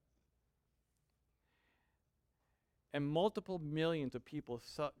well. And multiple millions of people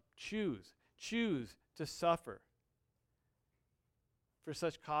choose to suffer for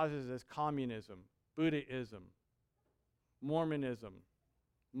such causes as communism, Buddhism, Mormonism,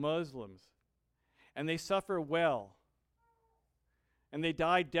 Muslims. And they suffer well. And they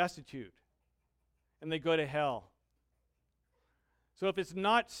die destitute. And they go to hell. So if it's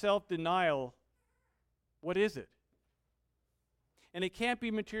not self-denial, what is it? And it can't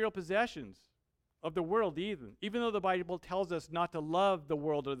be material possessions of the world even though the Bible tells us not to love the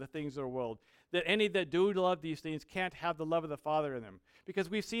world or the things of the world, that any that do love these things can't have the love of the Father in them. Because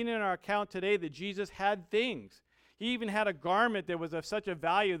we've seen in our account today that Jesus had things. He even had a garment that was of such a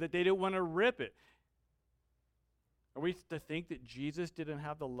value that they didn't want to rip it. Are we to think that Jesus didn't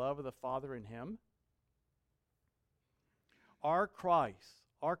have the love of the Father in him? Our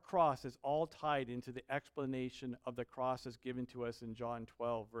cross is all tied into the explanation of the cross as given to us in John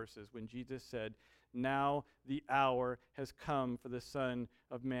 12 verses when Jesus said, "Now the hour has come for the Son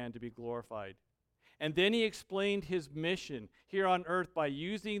of Man to be glorified." And then he explained his mission here on earth by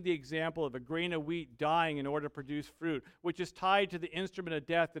using the example of a grain of wheat dying in order to produce fruit, which is tied to the instrument of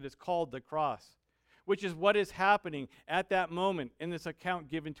death that is called the cross, which is what is happening at that moment in this account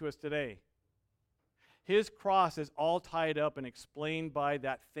given to us today. His cross is all tied up and explained by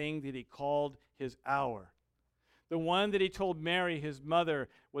that thing that he called his hour. The one that he told Mary, his mother,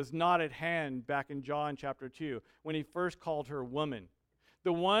 was not at hand back in John chapter 2 when he first called her woman.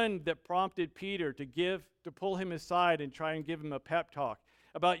 The one that prompted Peter to pull him aside and try and give him a pep talk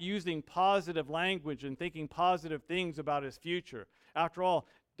about using positive language and thinking positive things about his future. After all,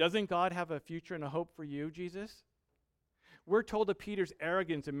 Doesn't God have a future and a hope for you, Jesus? We're told of Peter's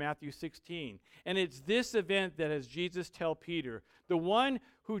arrogance in Matthew 16. And it's this event that has Jesus tell Peter, the one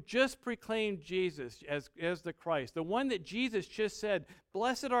who just proclaimed Jesus as the Christ, the one that Jesus just said,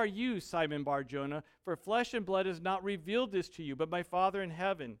 "Blessed are you, Simon Bar-Jonah, for flesh and blood has not revealed this to you, but my Father in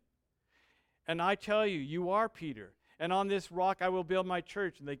heaven. And I tell you, you are Peter, and on this rock I will build my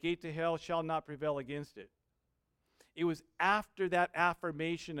church, and the gates of hell shall not prevail against it." It was after that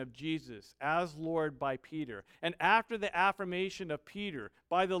affirmation of Jesus as Lord by Peter, and after the affirmation of Peter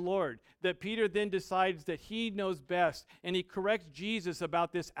by the Lord, that Peter then decides that he knows best, and he corrects Jesus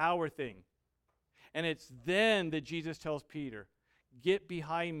about this hour thing. And it's then that Jesus tells Peter, "Get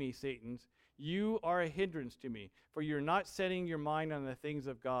behind me, Satan. You are a hindrance to me, for you're not setting your mind on the things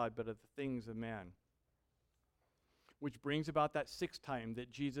of God, but on the things of man." Which brings about that sixth time that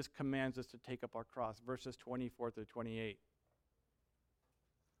Jesus commands us to take up our cross, verses 24 through 28.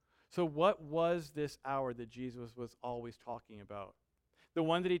 So what was this hour that Jesus was always talking about? The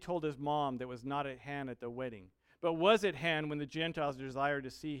one that he told his mom that was not at hand at the wedding, but was at hand when the Gentiles desired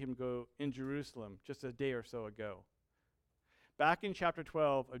to see him go in Jerusalem just a day or so ago. Back in chapter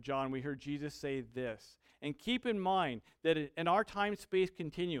 12 of John, we heard Jesus say this. And keep in mind that in our time-space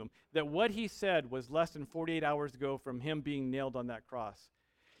continuum, that what he said was less than 48 hours ago from him being nailed on that cross.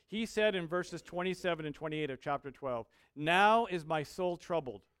 He said in verses 27 and 28 of chapter 12, "Now is my soul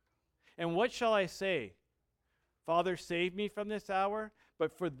troubled. And what shall I say? Father, save me from this hour?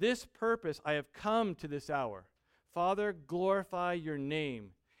 But for this purpose I have come to this hour. Father, glorify your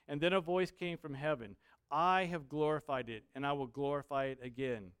name." And then a voice came from heaven, "I have glorified it, and I will glorify it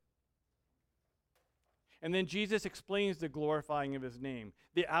again." And then Jesus explains the glorifying of his name.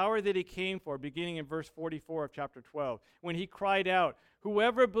 The hour that he came for, beginning in verse 44 of chapter 12, when he cried out,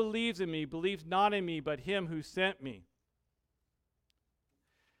 "Whoever believes in me believes not in me, but him who sent me."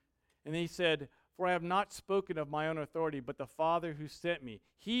 And he said, "For I have not spoken of my own authority, but the Father who sent me.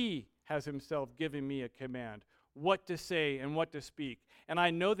 He has himself given me a command, what to say and what to speak. And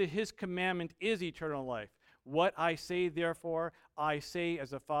I know that his commandment is eternal life. What I say, therefore, I say as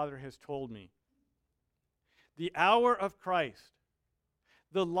the Father has told me." The hour of Christ,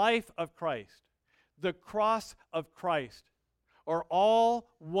 the life of Christ, the cross of Christ are all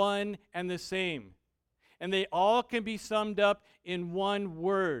one and the same. And they all can be summed up in one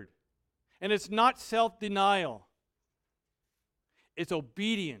word. And it's not self-denial. It's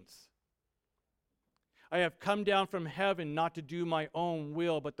obedience. I have come down from heaven not to do my own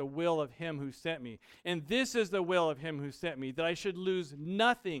will, but the will of him who sent me. And this is the will of him who sent me, that I should lose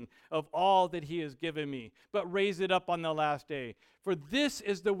nothing of all that he has given me, but raise it up on the last day. For this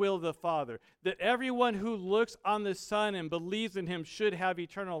is the will of the Father, that everyone who looks on the Son and believes in him should have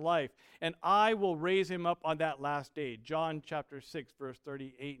eternal life, and I will raise him up on that last day. John chapter 6, verse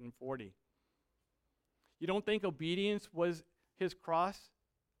 38 and 40. You don't think obedience was his cross?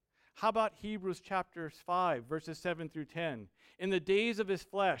 How about Hebrews chapter 5, verses 7 through 10? In the days of his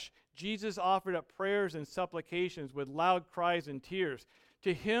flesh, Jesus offered up prayers and supplications with loud cries and tears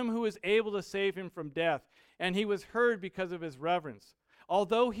to him who is able to save him from death, and he was heard because of his reverence.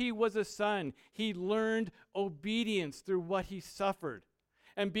 Although he was a son, he learned obedience through what he suffered.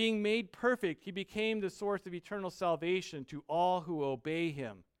 And being made perfect, he became the source of eternal salvation to all who obey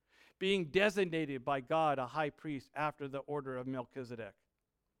him, being designated by God a high priest after the order of Melchizedek.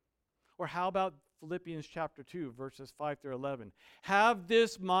 Or how about Philippians chapter 2, verses 5 through 11? "Have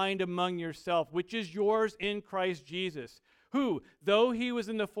this mind among yourself, which is yours in Christ Jesus, who, though he was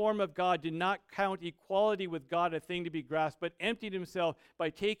in the form of God, did not count equality with God a thing to be grasped, but emptied himself by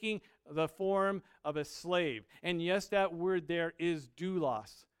taking the form of a slave." And yes, that word there is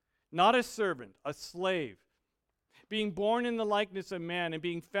doulos. Not a servant, a slave. "Being born in the likeness of man and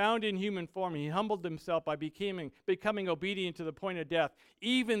being found in human form, he humbled himself by becoming obedient to the point of death,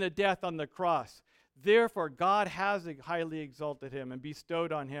 even the death on the cross. Therefore, God has highly exalted him and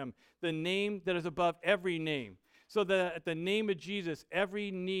bestowed on him the name that is above every name, so that at the name of Jesus,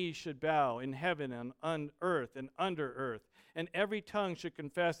 every knee should bow in heaven and on earth and under earth, and every tongue should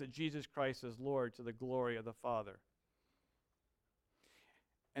confess that Jesus Christ is Lord, to the glory of the Father."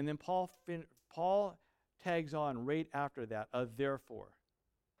 And then Paul tags on right after that, a therefore.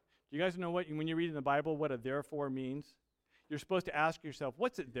 Do you guys know when you read in the Bible what a therefore means? You're supposed to ask yourself,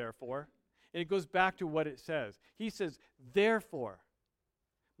 what's it there for? And it goes back to what it says. He says, "Therefore,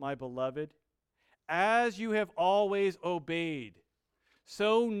 my beloved, as you have always obeyed,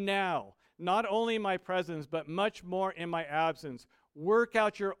 so now, not only in my presence, but much more in my absence, work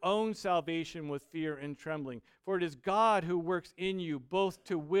out your own salvation with fear and trembling. For it is God who works in you both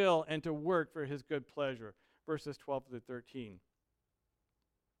to will and to work for his good pleasure." Verses 12 through 13.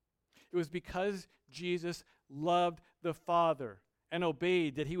 It was because Jesus loved the Father and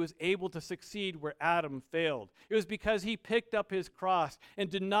obeyed that he was able to succeed where Adam failed. It was because he picked up his cross and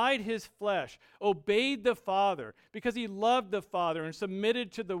denied his flesh, obeyed the Father, because he loved the Father and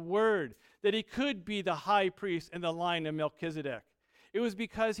submitted to the Word, that he could be the high priest in the line of Melchizedek. It was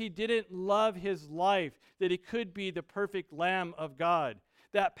because he didn't love his life that he could be the perfect Lamb of God,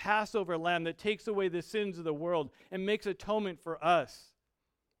 that Passover lamb that takes away the sins of the world and makes atonement for us.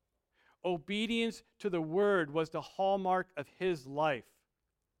 Obedience to the Word was the hallmark of his life,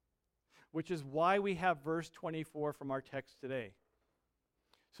 which is why we have verse 24 from our text today.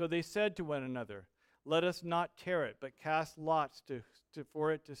 So they said to one another, "Let us not tear it, but cast lots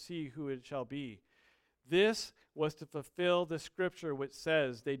for it to see who it shall be." This was to fulfill the scripture which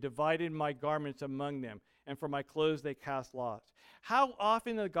says, "They divided my garments among them, and for my clothes they cast lots." How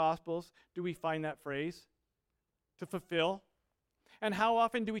often in the Gospels do we find that phrase? To fulfill? And how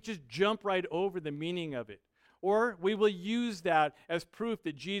often do we just jump right over the meaning of it? Or we will use that as proof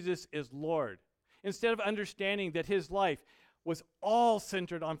that Jesus is Lord, instead of understanding that his life was all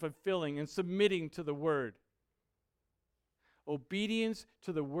centered on fulfilling and submitting to the Word. Obedience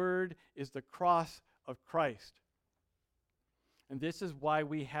to the Word is the cross of Christ. And this is why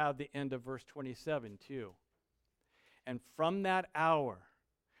we have the end of verse 27 too. "And from that hour,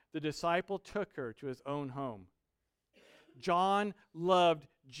 the disciple took her to his own home." John loved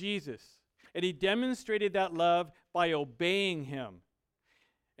Jesus, and he demonstrated that love by obeying him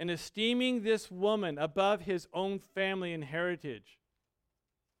and esteeming this woman above his own family and heritage.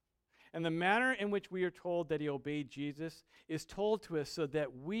 And the manner in which we are told that he obeyed Jesus is told to us so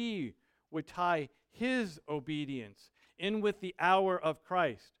that we would tie his obedience in with the hour of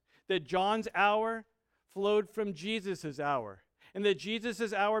Christ. That John's hour flowed from Jesus' hour, and that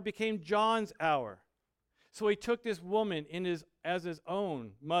Jesus' hour became John's hour. So he took this woman as his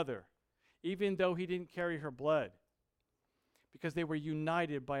own mother, even though he didn't carry her blood, because they were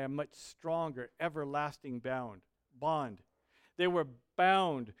united by a much stronger, everlasting bond. They were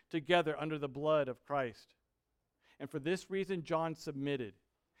bound together under the blood of Christ. And for this reason, John submitted,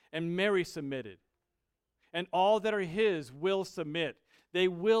 and Mary submitted, and all that are his will submit. They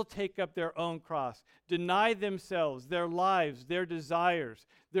will take up their own cross, deny themselves, their lives, their desires,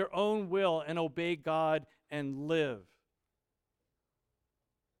 their own will, and obey God and live.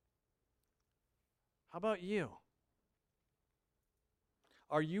 How about you?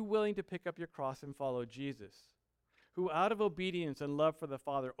 Are you willing to pick up your cross and follow Jesus, who out of obedience and love for the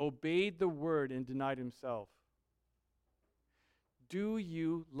Father obeyed the Word and denied himself? Do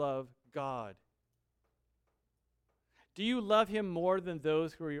you love God? Do you love him more than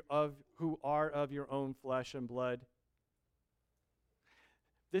those who are of your own flesh and blood?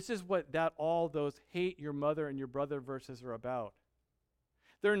 This is what all those hate your mother and your brother verses are about.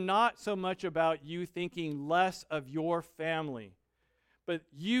 They're not so much about you thinking less of your family, but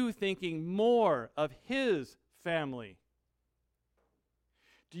you thinking more of his family.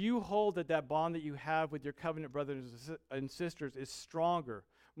 Do you hold that bond that you have with your covenant brothers and sisters is stronger,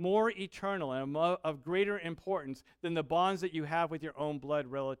 more eternal, and of greater importance than the bonds that you have with your own blood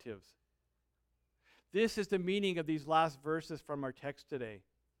relatives? This is the meaning of these last verses from our text today.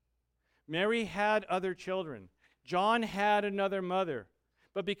 Mary had other children. John had another mother.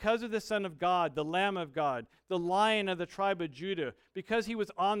 But because of the Son of God, the Lamb of God, the Lion of the tribe of Judah, because he was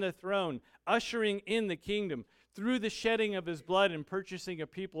on the throne, ushering in the kingdom, through the shedding of his blood and purchasing a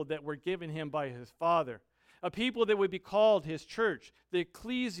people that were given him by his Father, a people that would be called his church, the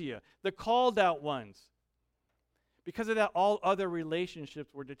ecclesia, the called out ones. Because of that, all other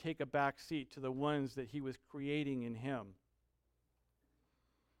relationships were to take a back seat to the ones that he was creating in him.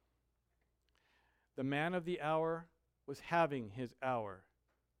 The man of the hour was having his hour.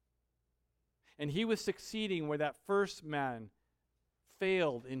 And he was succeeding where that first man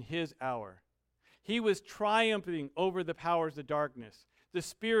failed in his hour. He was triumphing over the powers of darkness, the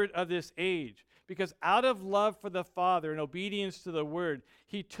spirit of this age, because out of love for the Father and obedience to the Word,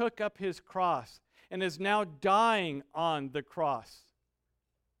 he took up his cross and is now dying on the cross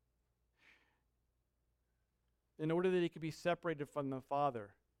in order that he could be separated from the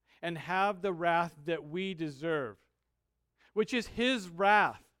Father and have the wrath that we deserve, which is his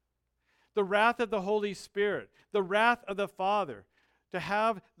wrath, the wrath of the Holy Spirit, the wrath of the Father, to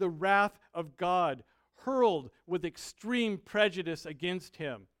have the wrath of God hurled with extreme prejudice against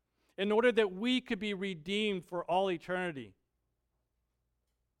him in order that we could be redeemed for all eternity.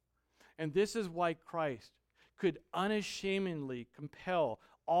 And this is why Christ could unashamedly compel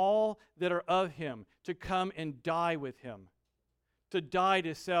all that are of him to come and die with him, to die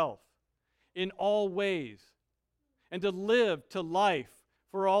to self in all ways, and to live to life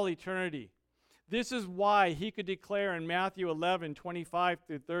for all eternity. This is why he could declare in Matthew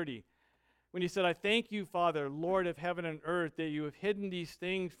 11:25-30, when he said, I thank you, Father, Lord of heaven and earth, that you have hidden these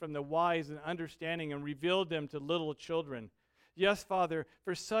things from the wise and understanding and revealed them to little children. Yes, Father,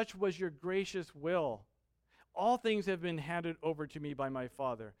 for such was your gracious will. All things have been handed over to me by my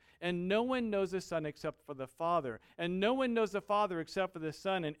Father, and no one knows the Son except for the Father, and no one knows the Father except for the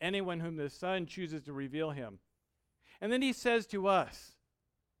Son, and anyone whom the Son chooses to reveal him. And then he says to us,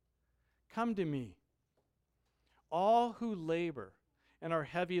 come to me, all who labor and are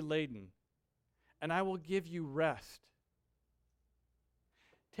heavy laden, and I will give you rest.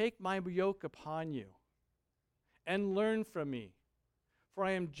 Take my yoke upon you and learn from me, for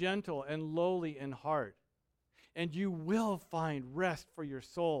I am gentle and lowly in heart, and you will find rest for your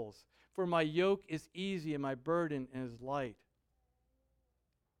souls, for my yoke is easy and my burden is light.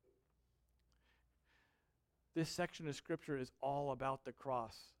 This section of Scripture is all about the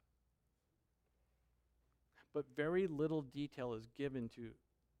cross, but very little detail is given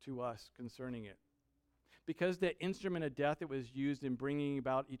to us concerning it. Because the instrument of death that was used in bringing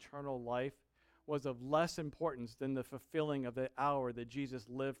about eternal life was of less importance than the fulfilling of the hour that Jesus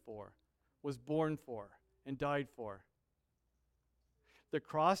lived for, was born for, and died for. The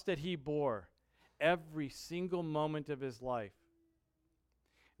cross that he bore every single moment of his life,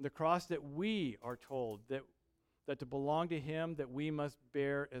 the cross that we are told that to belong to him that we must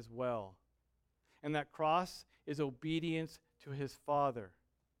bear as well. And that cross is obedience to his Father,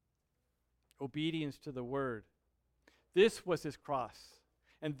 obedience to the Word. This was his cross,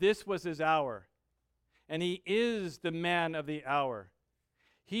 and this was his hour. And he is the man of the hour.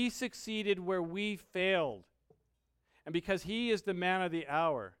 He succeeded where we failed. And because he is the man of the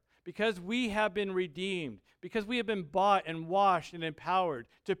hour, because we have been redeemed, because we have been bought and washed and empowered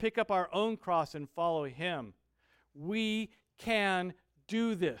to pick up our own cross and follow him, we can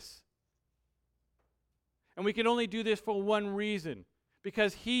do this. And we can only do this for one reason,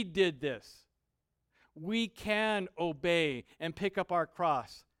 because he did this. We can obey and pick up our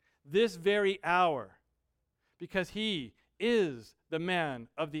cross this very hour, because he is the man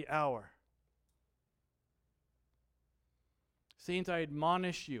of the hour. Saints, I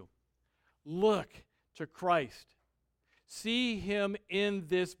admonish you, look to Christ. See him in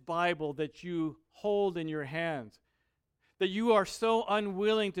this Bible that you hold in your hands, that you are so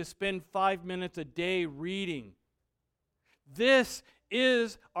unwilling to spend 5 minutes a day reading. This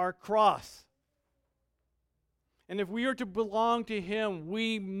is our cross. And if we are to belong to him,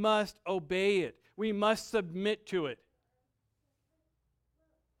 we must obey it. We must submit to it.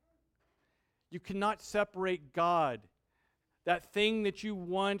 You cannot separate God, that thing that you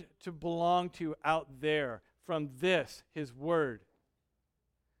want to belong to out there, from this, his word.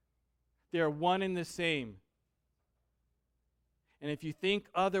 They are one and the same. And if you think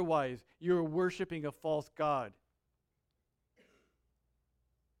otherwise, you're worshiping a false god.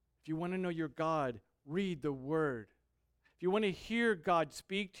 If you want to know your God, read the Word. If you want to hear God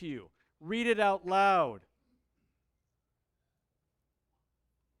speak to you, read it out loud.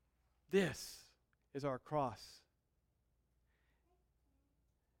 This is our cross.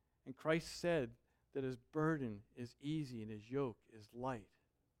 And Christ said that his burden is easy and his yoke is light.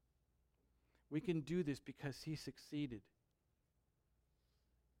 We can do this because he succeeded.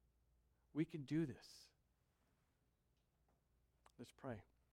 We can do this. Let's pray.